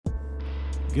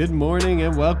Good morning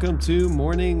and welcome to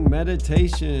Morning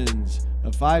Meditations,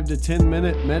 a 5 to 10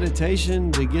 minute meditation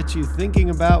to get you thinking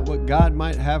about what God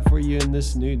might have for you in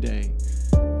this new day.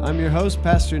 I'm your host,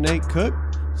 Pastor Nate Cook,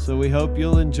 so we hope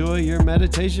you'll enjoy your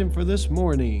meditation for this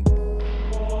morning.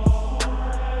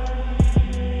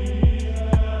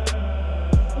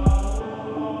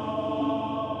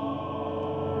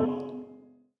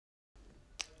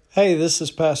 Hey, this is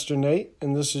Pastor Nate,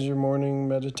 and this is your morning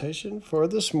meditation for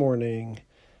this morning.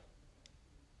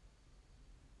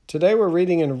 Today we're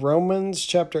reading in Romans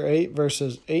chapter 8,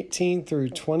 verses 18 through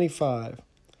 25.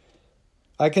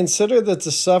 I consider that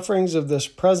the sufferings of this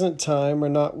present time are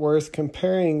not worth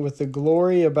comparing with the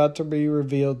glory about to be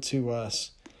revealed to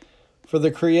us. For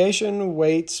the creation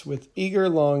waits with eager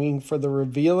longing for the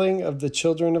revealing of the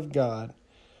children of God.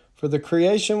 For the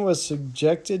creation was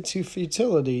subjected to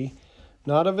futility,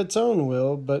 not of its own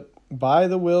will, but by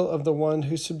the will of the one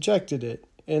who subjected it,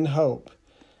 in hope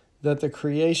that the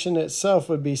creation itself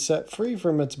would be set free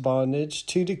from its bondage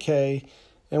to decay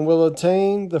and will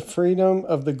attain the freedom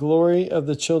of the glory of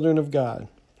the children of God.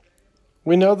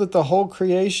 We know that the whole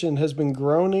creation has been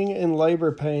groaning in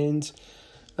labor pains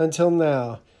until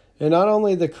now, and not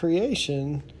only the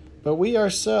creation, but we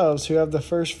ourselves who have the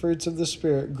first fruits of the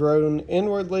Spirit groan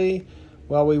inwardly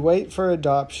while we wait for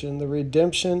adoption, the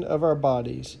redemption of our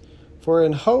bodies. For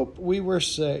in hope we were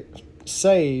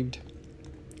saved.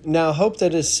 Now hope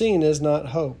that is seen is not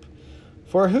hope.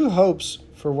 For who hopes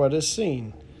for what is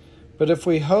seen? But if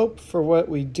we hope for what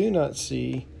we do not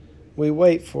see, we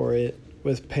wait for it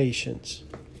with patience.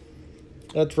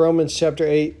 That's Romans chapter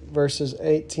 8, verses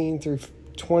 18 through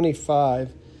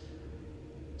 25.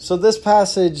 So this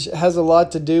passage has a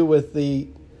lot to do with the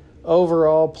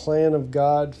overall plan of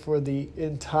God for the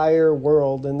entire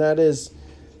world, and that is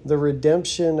the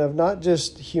redemption of not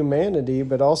just humanity,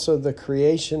 but also the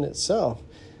creation itself.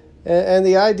 And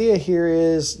the idea here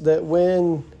is that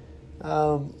when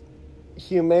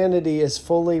humanity is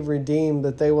fully redeemed,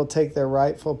 that they will take their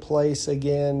rightful place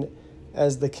again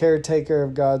as the caretaker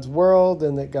of God's world,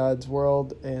 and that God's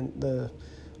world and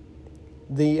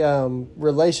the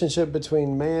relationship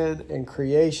between man and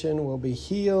creation will be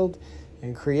healed,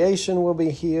 and creation will be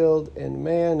healed, and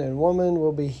man and woman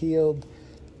will be healed,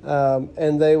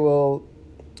 and they will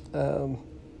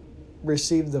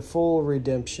receive the full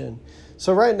redemption.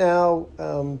 So right now,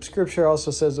 Scripture also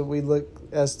says that we look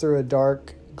as through a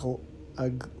dark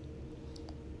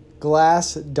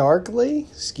glass darkly,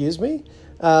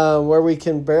 where we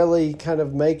can barely kind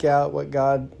of make out what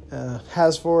God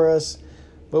has for us,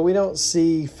 but we don't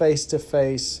see face to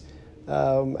face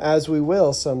as we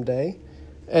will someday.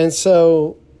 And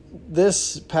so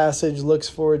this passage looks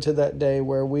forward to that day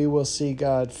where we will see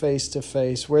God face to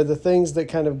face, where the things that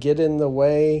kind of get in the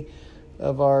way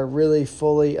of our really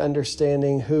fully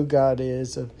understanding who God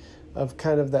is, of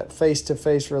kind of that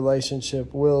face-to-face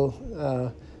relationship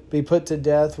will be put to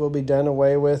death, will be done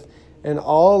away with, and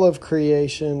all of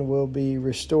creation will be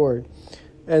restored.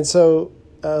 And so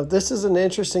this is an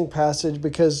interesting passage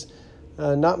because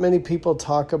not many people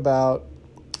talk about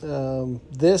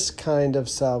this kind of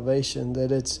salvation,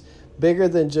 that it's bigger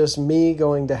than just me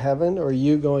going to heaven or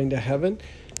you going to heaven.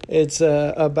 It's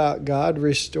about God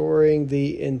restoring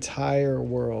the entire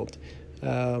world,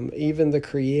 even the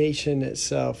creation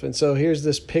itself. And so here's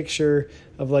this picture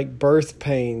of like birth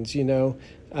pains,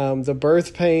 the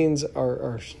birth pains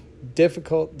are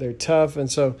difficult, they're tough. And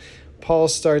so Paul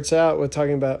starts out with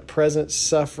talking about present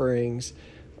sufferings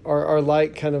are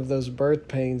like kind of those birth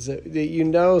pains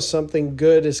that something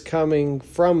good is coming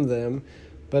from them,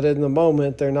 but in the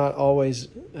moment they're not always,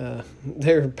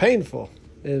 they're painful.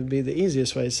 It would be the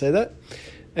easiest way to say that.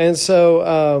 And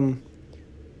so,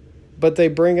 but they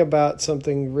bring about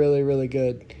something really, really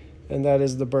good, and that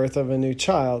is the birth of a new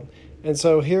child. And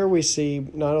so here we see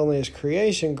not only is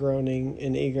creation groaning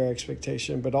in eager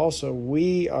expectation, but also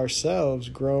we ourselves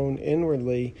groan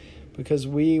inwardly because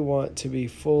we want to be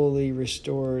fully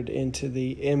restored into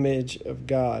the image of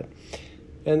God.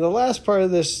 And the last part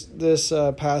of this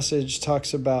passage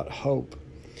talks about hope.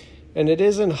 And it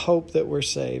is in hope that we're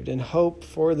saved, and hope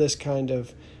for this kind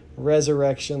of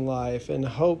resurrection life, and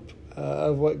hope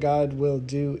of what God will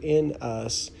do in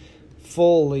us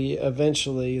fully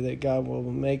eventually, that God will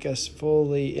make us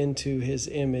fully into His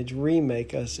image,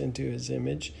 remake us into His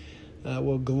image,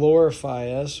 will glorify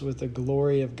us with the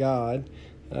glory of God,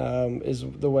 is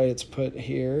the way it's put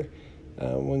here,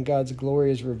 when God's glory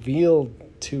is revealed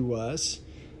to us.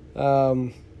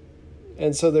 And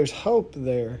so there's hope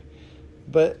there.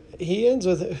 But he ends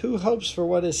with, who hopes for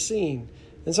what is seen?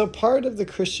 And so part of the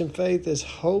Christian faith is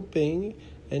hoping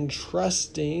and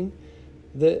trusting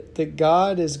that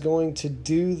God is going to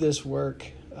do this work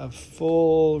of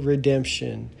full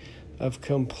redemption, of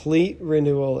complete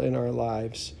renewal in our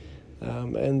lives.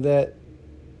 And that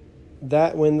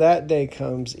when that day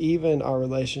comes, even our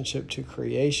relationship to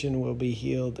creation will be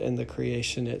healed, and the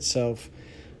creation itself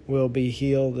will be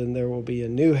healed, and there will be a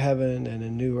new heaven and a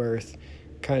new earth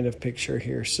kind of picture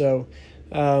here. So,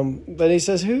 but he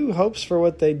says, who hopes for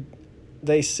what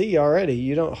they see already?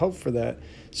 You don't hope for that.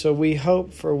 So we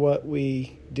hope for what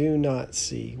we do not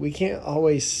see. We can't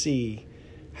always see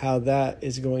how that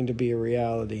is going to be a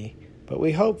reality, but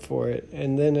we hope for it.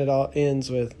 And then it all ends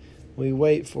with, we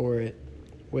wait for it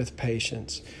with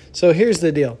patience. So here's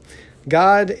the deal.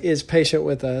 God is patient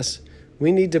with us.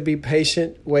 We need to be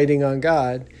patient waiting on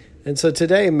God. And so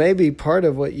today, maybe part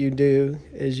of what you do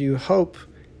is you hope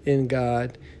in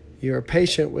God. You are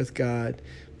patient with God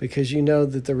because you know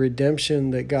that the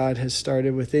redemption that God has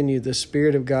started within you, the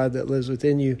Spirit of God that lives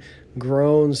within you,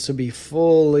 groans to be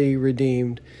fully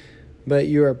redeemed. But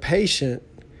you are patient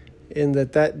in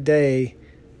that day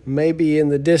may be in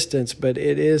the distance, but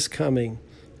it is coming,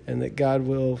 and that God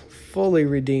will fully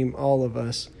redeem all of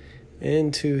us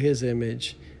into His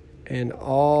image, and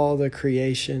all the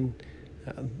creation,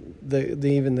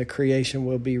 even the creation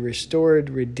will be restored,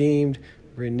 redeemed,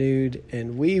 renewed,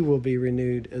 and we will be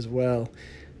renewed as well.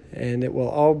 And it will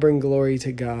all bring glory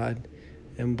to God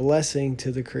and blessing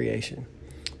to the creation.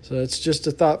 So that's just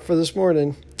a thought for this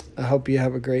morning. I hope you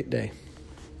have a great day.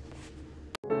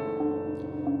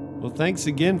 Well, thanks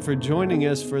again for joining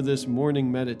us for this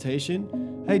morning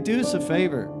meditation. Hey, do us a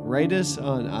favor, rate us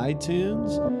on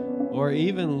iTunes, or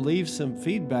even leave some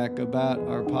feedback about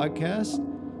our podcast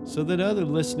so that other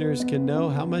listeners can know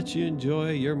how much you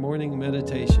enjoy your morning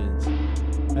meditations.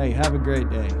 Hey, have a great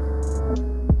day.